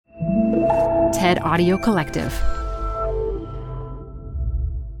TED Audio Collective.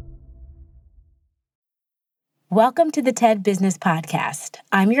 Welcome to the TED Business Podcast.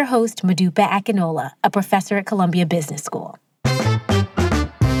 I'm your host, Modupe Akinola, a professor at Columbia Business School.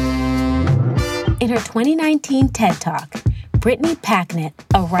 In her 2019 TED Talk, Brittany Packnett,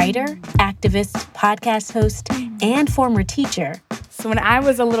 a writer, activist, podcast host, and former teacher, So when I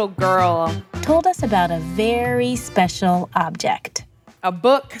was a little girl, told us about a very special object. a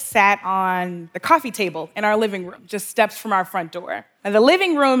book sat on the coffee table in our living room, just steps from our front door. And the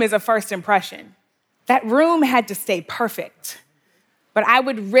living room is a first impression. That room had to stay perfect. But I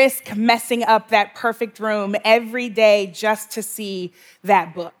would risk messing up that perfect room every day just to see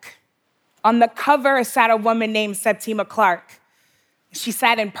that book. On the cover sat a woman named Septima Clark. She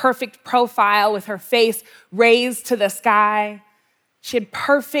sat in perfect profile with her face raised to the sky. She had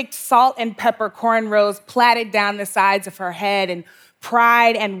perfect salt and pepper cornrows plaited down the sides of her head, and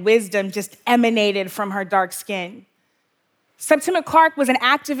pride and wisdom just emanated from her dark skin. Septima Clark was an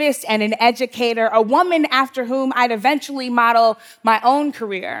activist and an educator, a woman after whom I'd eventually model my own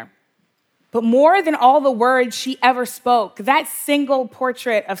career. But more than all the words she ever spoke, that single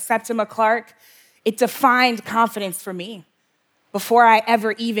portrait of Septima Clark, it defined confidence for me before I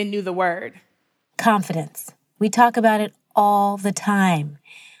ever even knew the word. Confidence. We talk about it all the time.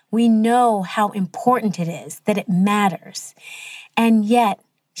 We know how important it is, that it matters. And yet,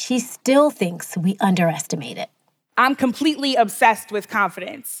 she still thinks we underestimate it. I'm completely obsessed with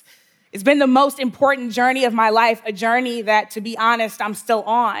confidence. It's been the most important journey of my life, a journey that, to be honest, I'm still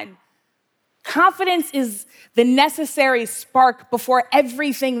on. Confidence is the necessary spark before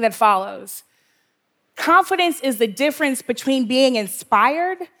everything that follows. Confidence is the difference between being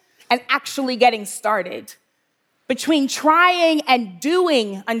inspired and actually getting started, between trying and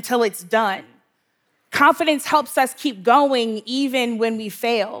doing until it's done. Confidence helps us keep going even when we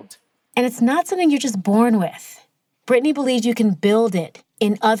failed. And it's not something you're just born with. Brittany believes you can build it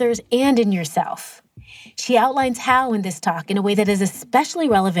in others and in yourself. She outlines how in this talk in a way that is especially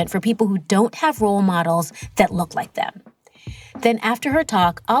relevant for people who don't have role models that look like them. Then after her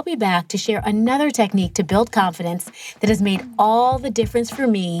talk, I'll be back to share another technique to build confidence that has made all the difference for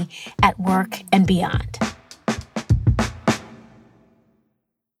me at work and beyond.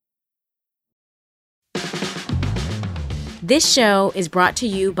 This show is brought to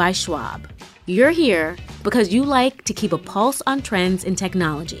you by Schwab. You're here because you like to keep a pulse on trends in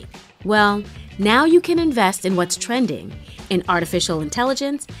technology. Well, now you can invest in what's trending in artificial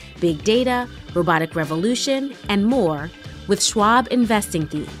intelligence, big data, robotic revolution, and more with Schwab Investing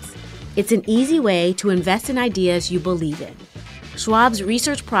Themes. It's an easy way to invest in ideas you believe in. Schwab's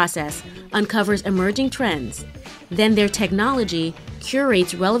research process uncovers emerging trends. Then their technology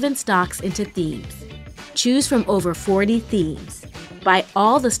curates relevant stocks into themes. Choose from over 40 themes. Buy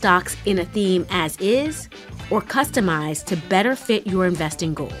all the stocks in a theme as is or customize to better fit your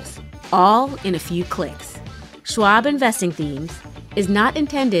investing goals. All in a few clicks. Schwab Investing Themes is not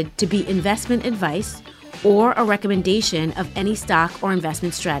intended to be investment advice or a recommendation of any stock or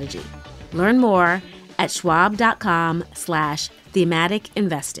investment strategy. Learn more at schwab.com/thematic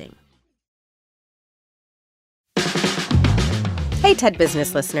investing. Hey, TED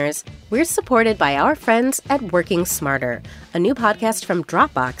Business listeners. We're supported by our friends at Working Smarter, a new podcast from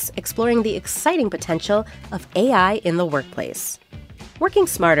Dropbox exploring the exciting potential of AI in the workplace. Working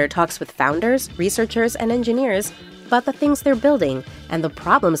Smarter talks with founders, researchers, and engineers about the things they're building and the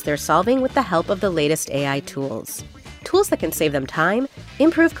problems they're solving with the help of the latest AI tools. Tools that can save them time,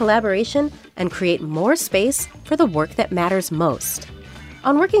 improve collaboration, and create more space for the work that matters most.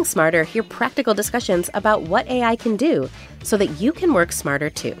 On Working Smarter, hear practical discussions about what AI can do so that you can work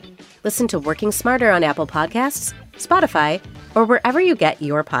smarter too. Listen to Working Smarter on Apple Podcasts, Spotify, or wherever you get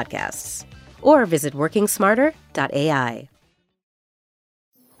your podcasts. Or visit workingsmarter.ai.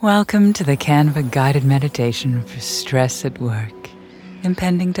 Welcome to the Canva guided meditation for stress at work.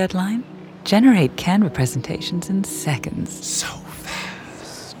 Impending deadline? Generate Canva presentations in seconds. So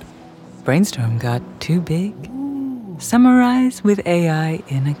fast. Brainstorm got too big? Summarize with AI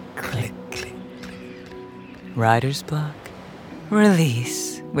in a click. Writer's block?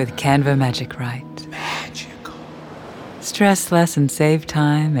 Release with Canva Magic Write. Magical. Stress less and save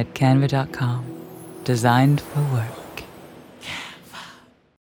time at canva.com. Designed for work.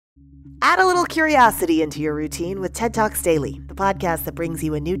 Add a little curiosity into your routine with TED Talks Daily, the podcast that brings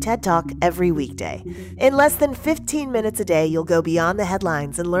you a new TED Talk every weekday. In less than 15 minutes a day, you'll go beyond the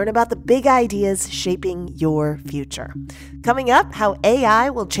headlines and learn about the big ideas shaping your future. Coming up, how AI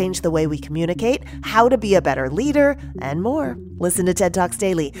will change the way we communicate, how to be a better leader, and more. Listen to TED Talks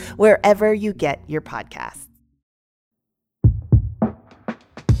Daily wherever you get your podcasts.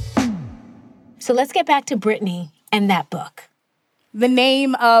 So let's get back to Brittany and that book. The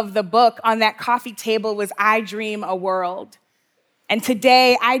name of the book on that coffee table was I Dream a World. And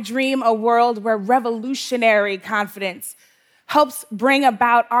today, I dream a world where revolutionary confidence helps bring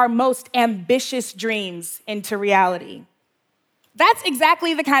about our most ambitious dreams into reality. That's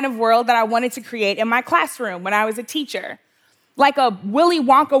exactly the kind of world that I wanted to create in my classroom when I was a teacher. Like a Willy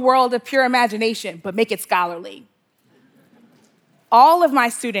Wonka world of pure imagination, but make it scholarly. All of my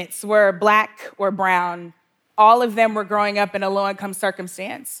students were Black or brown. All of them were growing up in a low-income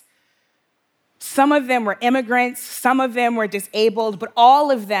circumstance. Some of them were immigrants, some of them were disabled, but all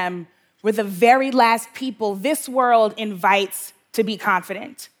of them were the very last people this world invites to be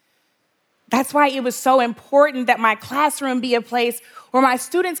confident. That's why it was so important that my classroom be a place where my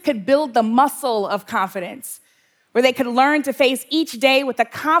students could build the muscle of confidence, where they could learn to face each day with the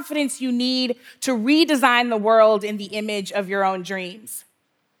confidence you need to redesign the world in the image of your own dreams.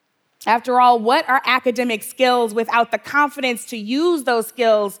 After all, what are academic skills without the confidence to use those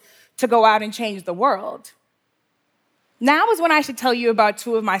skills to go out and change the world? Now is when I should tell you about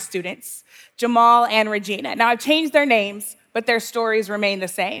two of my students, Jamal and Regina. Now, I've changed their names, but their stories remain the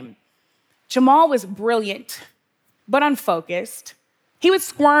same. Jamal was brilliant, but unfocused. He would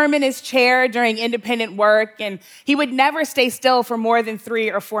squirm in his chair during independent work, and he would never stay still for more than 3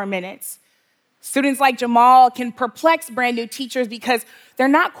 or 4 minutes. Students like Jamal can perplex brand new teachers because they're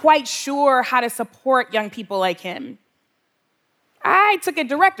not quite sure how to support young people like him. I took a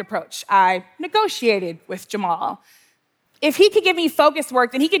direct approach. I negotiated with Jamal. If he could give me focused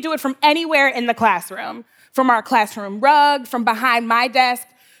work, then he could do it from anywhere in the classroom, from our classroom rug, from behind my desk,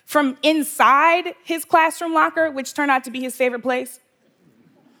 from inside his classroom locker, which turned out to be his favorite place.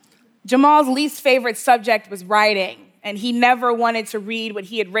 Jamal's least favorite subject was writing, and he never wanted to read what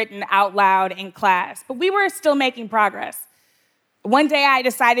he had written out loud in class. But we were still making progress. One day, I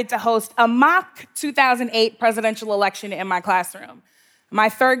decided to host a mock 2008 presidential election in my classroom. My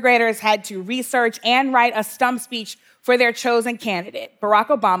third graders had to research and write a stump speech for their chosen candidate, Barack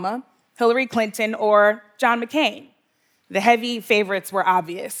Obama, Hillary Clinton, or John McCain. The heavy favorites were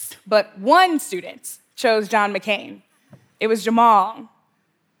obvious, but one student chose John McCain. It was Jamal.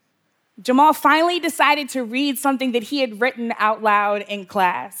 Jamal finally decided to read something that he had written out loud in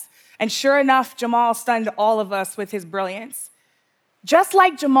class. And sure enough, Jamal stunned all of us with his brilliance. Just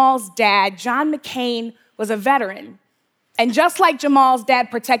like Jamal's dad, John McCain was a veteran. And just like Jamal's dad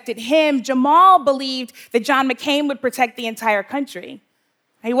protected him, Jamal believed that John McCain would protect the entire country.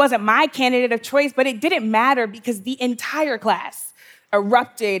 He wasn't my candidate of choice, but it didn't matter because the entire class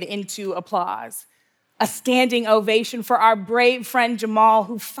erupted into applause. A standing ovation for our brave friend Jamal,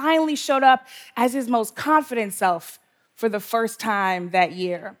 who finally showed up as his most confident self for the first time that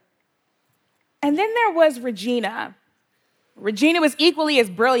year. And then there was Regina. Regina was equally as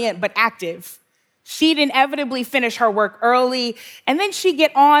brilliant, but active. She'd inevitably finish her work early, and then she'd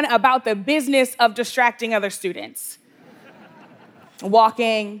get on about the business of distracting other students.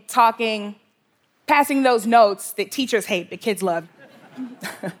 Walking, talking, passing those notes that teachers hate but kids love.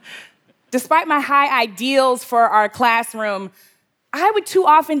 Despite my high ideals for our classroom, I would too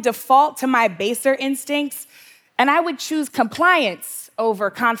often default to my baser instincts, and I would choose compliance over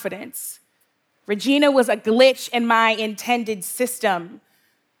confidence. Regina was a glitch in my intended system.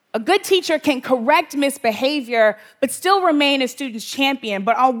 A good teacher can correct misbehavior, but still remain a student's champion.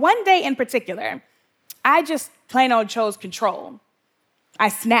 But on one day in particular, I just plain old chose control. I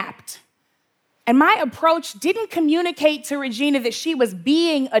snapped. And my approach didn't communicate to Regina that she was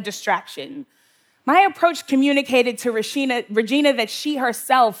being a distraction. My approach communicated to Regina that she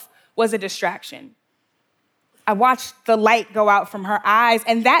herself was a distraction. I watched the light go out from her eyes,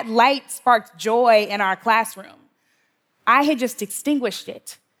 and that light sparked joy in our classroom. I had just extinguished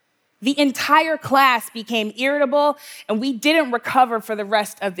it. The entire class became irritable, and we didn't recover for the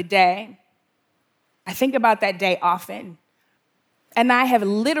rest of the day. I think about that day often, and I have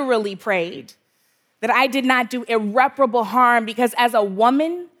literally prayed that I did not do irreparable harm because as a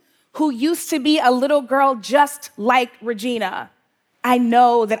woman who used to be a little girl just like Regina, I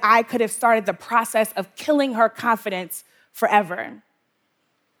know that I could have started the process of killing her confidence forever.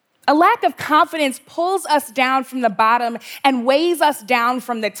 A lack of confidence pulls us down from the bottom and weighs us down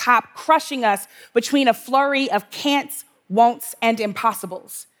from the top, crushing us between a flurry of can'ts, won'ts, and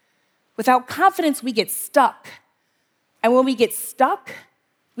impossibles. Without confidence, we get stuck. And when we get stuck,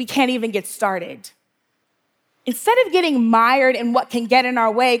 we can't even get started. Instead of getting mired in what can get in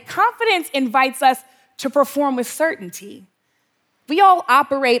our way, confidence invites us to perform with certainty. We all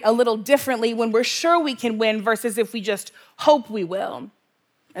operate a little differently when we're sure we can win versus if we just hope we will.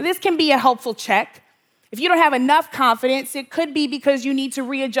 And this can be a helpful check. If you don't have enough confidence, it could be because you need to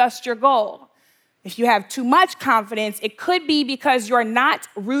readjust your goal. If you have too much confidence, it could be because you're not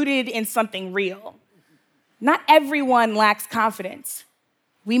rooted in something real. Not everyone lacks confidence.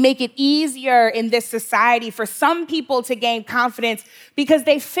 We make it easier in this society for some people to gain confidence because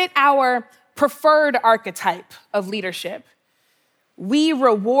they fit our preferred archetype of leadership. We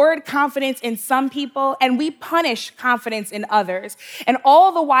reward confidence in some people and we punish confidence in others. And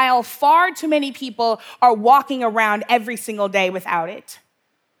all the while, far too many people are walking around every single day without it.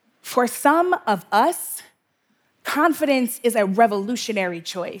 For some of us, confidence is a revolutionary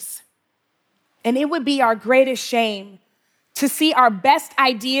choice. And it would be our greatest shame to see our best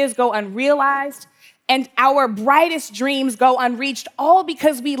ideas go unrealized and our brightest dreams go unreached, all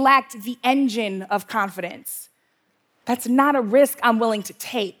because we lacked the engine of confidence. That's not a risk I'm willing to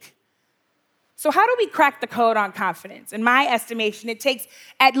take. So how do we crack the code on confidence? In my estimation, it takes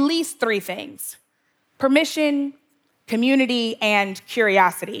at least 3 things: permission, community, and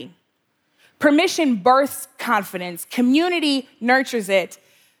curiosity. Permission births confidence, community nurtures it,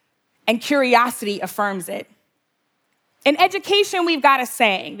 and curiosity affirms it. In education, we've got a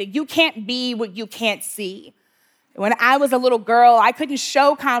saying that you can't be what you can't see. When I was a little girl, I couldn't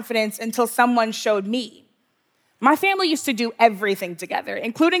show confidence until someone showed me. My family used to do everything together,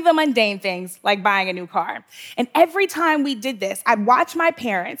 including the mundane things like buying a new car. And every time we did this, I'd watch my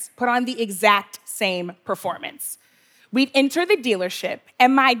parents put on the exact same performance. We'd enter the dealership,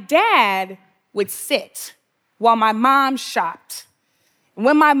 and my dad would sit while my mom shopped.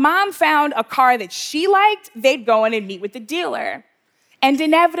 When my mom found a car that she liked, they'd go in and meet with the dealer. And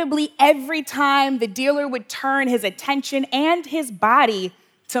inevitably, every time the dealer would turn his attention and his body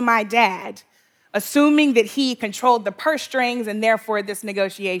to my dad, assuming that he controlled the purse strings and therefore this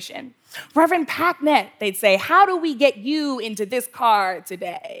negotiation. "Reverend Packnett," they'd say, "how do we get you into this car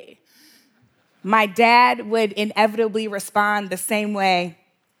today?" My dad would inevitably respond the same way.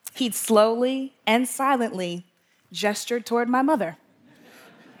 He'd slowly and silently gesture toward my mother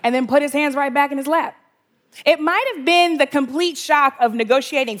and then put his hands right back in his lap. It might have been the complete shock of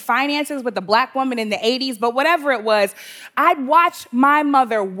negotiating finances with a Black woman in the 80s, but whatever it was, I'd watch my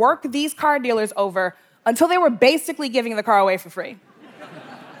mother work these car dealers over until they were basically giving the car away for free.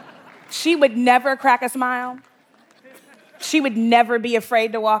 She would never crack a smile. She would never be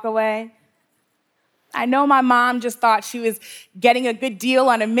afraid to walk away. I know my mom just thought she was getting a good deal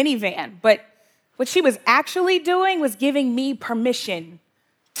on a minivan, but what she was actually doing was giving me permission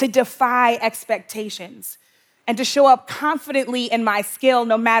to defy expectations and to show up confidently in my skill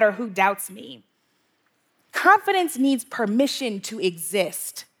no matter who doubts me. Confidence needs permission to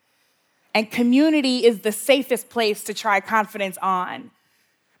exist, and community is the safest place to try confidence on.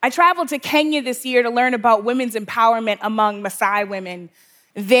 I traveled to Kenya this year to learn about women's empowerment among Maasai women.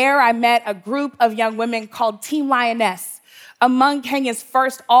 There, I met a group of young women called Team Lioness, among Kenya's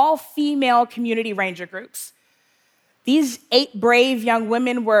first all-female community ranger groups. These 8 brave young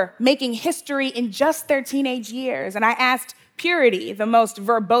women were making history in just their teenage years, and I asked Purity, the most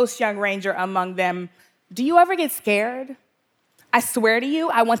verbose young ranger among them, "Do you ever get scared?" I swear to you,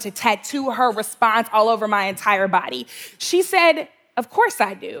 I want to tattoo her response all over my entire body. She said, "Of course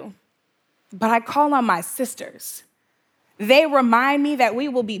I do, but I call on my sisters. They remind me that we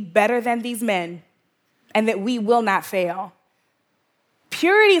will be better than these men and that we will not fail."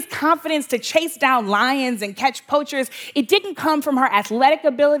 Purity's confidence to chase down lions and catch poachers, it didn't come from her athletic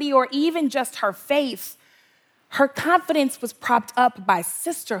ability or even just her faith. Her confidence was propped up by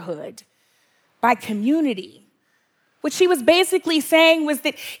sisterhood, by community. What she was basically saying was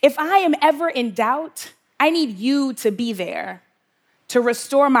that if I am ever in doubt, I need you to be there to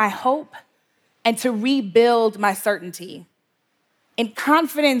restore my hope and to rebuild my certainty. In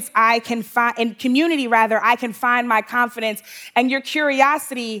community, I can find my confidence, and your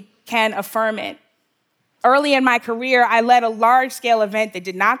curiosity can affirm it. Early in my career, I led a large-scale event that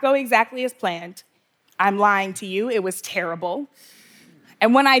did not go exactly as planned. I'm lying to you, it was terrible.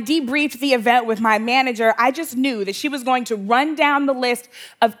 And when I debriefed the event with my manager, I just knew that she was going to run down the list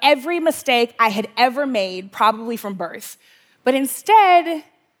of every mistake I had ever made, probably from birth. But instead,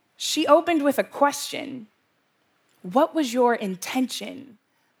 she opened with a question. "What was your intention?"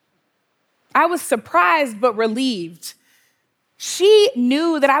 I was surprised but relieved. She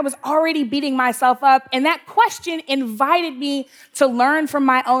knew that I was already beating myself up, and that question invited me to learn from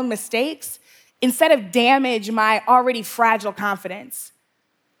my own mistakes instead of damage my already fragile confidence.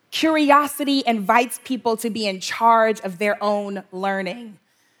 Curiosity invites people to be in charge of their own learning.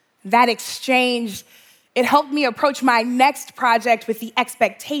 That exchange, it helped me approach my next project with the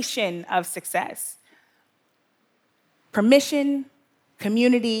expectation of success. Permission,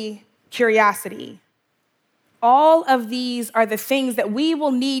 community, curiosity. All of these are the things that we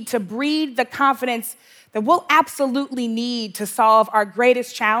will need to breed the confidence that we'll absolutely need to solve our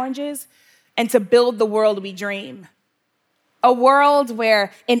greatest challenges and to build the world we dream. A world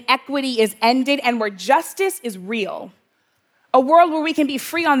where inequity is ended and where justice is real. A world where we can be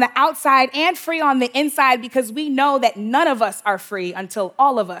free on the outside and free on the inside because we know that none of us are free until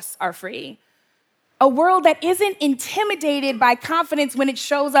all of us are free. A world that isn't intimidated by confidence when it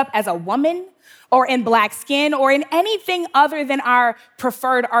shows up as a woman or in Black skin or in anything other than our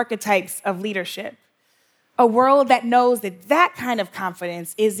preferred archetypes of leadership. A world that knows that that kind of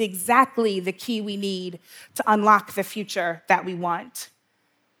confidence is exactly the key we need to unlock the future that we want.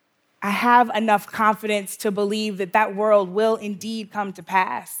 I have enough confidence to believe that that world will indeed come to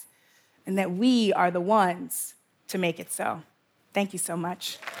pass and that we are the ones to make it so. Thank you so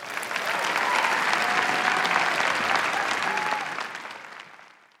much.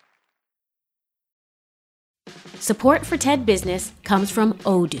 Support for TED Business comes from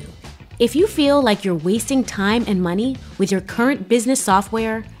Odoo. If you feel like you're wasting time and money with your current business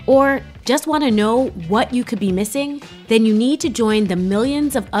software, or just want to know what you could be missing, then you need to join the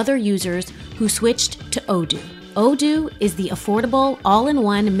millions of other users who switched to Odoo. Odoo is the affordable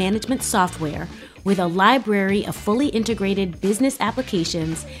all-in-one management software with a library of fully integrated business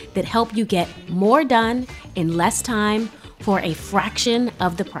applications that help you get more done in less time for a fraction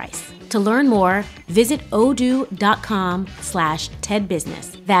of the price. To learn more, visit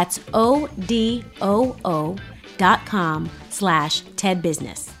odoo.com/TEDbusiness. That's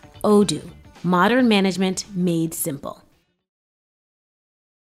odoo.com/TEDbusiness. Odoo, modern management made simple.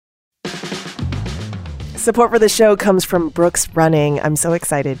 Support for the show comes from Brooks Running. I'm so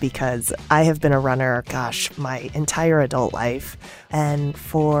excited because I have been a runner, my entire adult life. And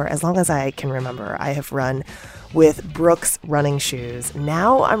for as long as I can remember, I have run with Brooks running shoes.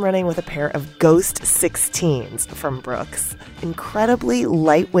 Now I'm running with a pair of Ghost 16s from Brooks. Incredibly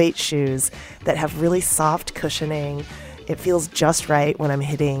lightweight shoes that have really soft cushioning. It feels just right when I'm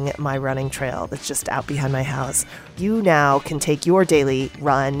hitting my running trail that's just out behind my house. You now can take your daily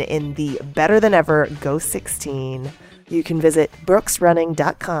run in the better than ever Ghost 16. You can visit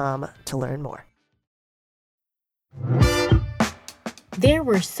brooksrunning.com to learn more. There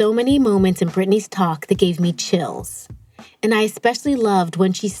were so many moments in Brittany's talk that gave me chills. And I especially loved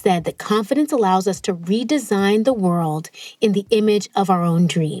when she said that confidence allows us to redesign the world in the image of our own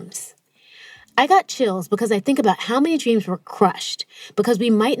dreams. I got chills because I think about how many dreams were crushed because we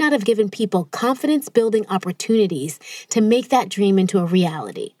might not have given people confidence-building opportunities to make that dream into a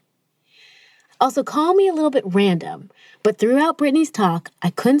reality. Also, call me a little bit random, but throughout Brittany's talk, I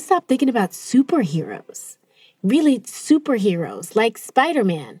couldn't stop thinking about superheroes. Really superheroes like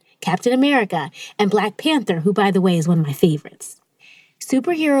Spider-Man, Captain America, and Black Panther, who, by the way, is one of my favorites.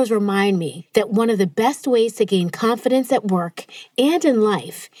 Superheroes remind me that one of the best ways to gain confidence at work and in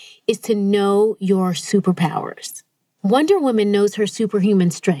life is to know your superpowers. Wonder Woman knows her superhuman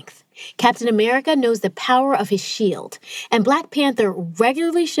strength. Captain America knows the power of his shield. And Black Panther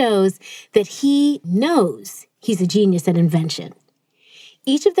regularly shows that he knows he's a genius at invention.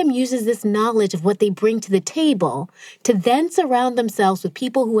 Each of them uses this knowledge of what they bring to the table to then surround themselves with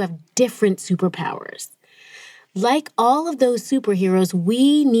people who have different superpowers. Like all of those superheroes,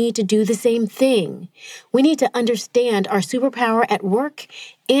 we need to do the same thing. We need to understand our superpower at work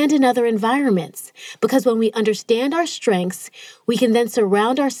and in other environments, because when we understand our strengths, we can then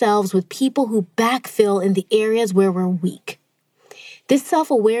surround ourselves with people who backfill in the areas where we're weak. This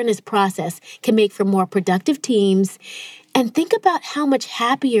self-awareness process can make for more productive teams. And think about how much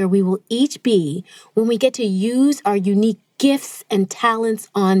happier we will each be when we get to use our unique gifts and talents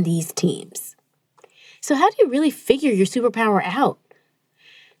on these teams. So how do you really figure your superpower out?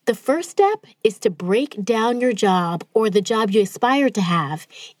 The first step is to break down your job or the job you aspire to have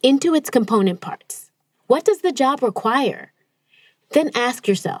into its component parts. What does the job require? Then ask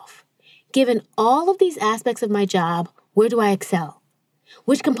yourself, given all of these aspects of my job, where do I excel?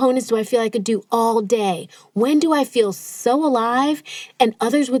 Which components do I feel I could do all day? When do I feel so alive? And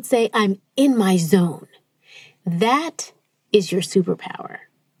others would say I'm in my zone. That is your superpower.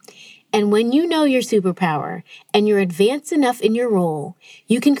 And when you know your superpower and you're advanced enough in your role,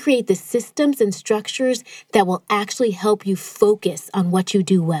 you can create the systems and structures that will actually help you focus on what you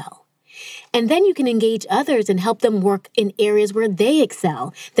do well. And then you can engage others and help them work in areas where they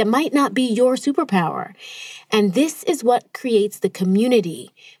excel that might not be your superpower. And this is what creates the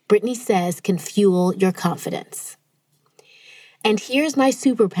community Brittany says can fuel your confidence. And here's my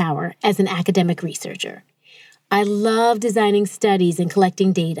superpower as an academic researcher. I love designing studies and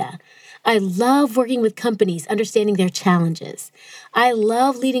collecting data. I love working with companies, understanding their challenges. I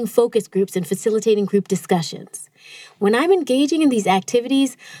love leading focus groups and facilitating group discussions. When I'm engaging in these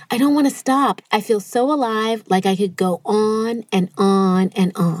activities, I don't want to stop. I feel so alive, like I could go on and on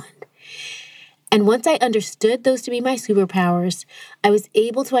and on. And once I understood those to be my superpowers, I was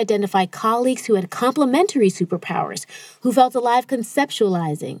able to identify colleagues who had complementary superpowers, who felt alive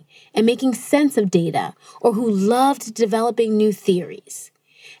conceptualizing and making sense of data, or who loved developing new theories.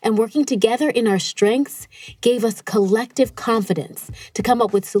 And working together in our strengths gave us collective confidence to come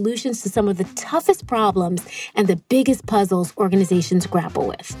up with solutions to some of the toughest problems and the biggest puzzles organizations grapple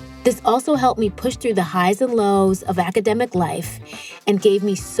with. This also helped me push through the highs and lows of academic life and gave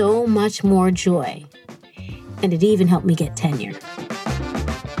me so much more joy. And it even helped me get tenure.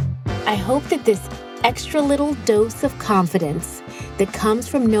 I hope that this extra little dose of confidence that comes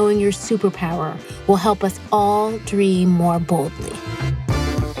from knowing your superpower will help us all dream more boldly.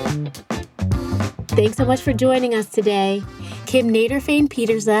 Thanks so much for joining us today. Kim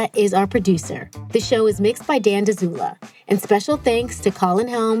Naderfane-Petersa is our producer. The show is mixed by Dan Dzula. And special thanks to Colin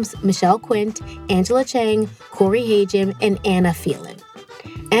Helms, Michelle Quint, Angela Chang, Corey Hagem, and Anna Phelan.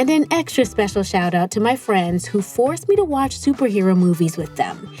 And an extra special shout out to my friends who forced me to watch superhero movies with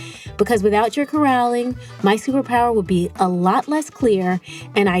them. Because without your corralling, my superpower would be a lot less clear,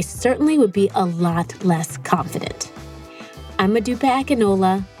 and I certainly would be a lot less confident. I'm Modupe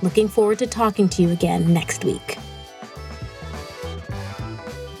Akinola, looking forward to talking to you again next week.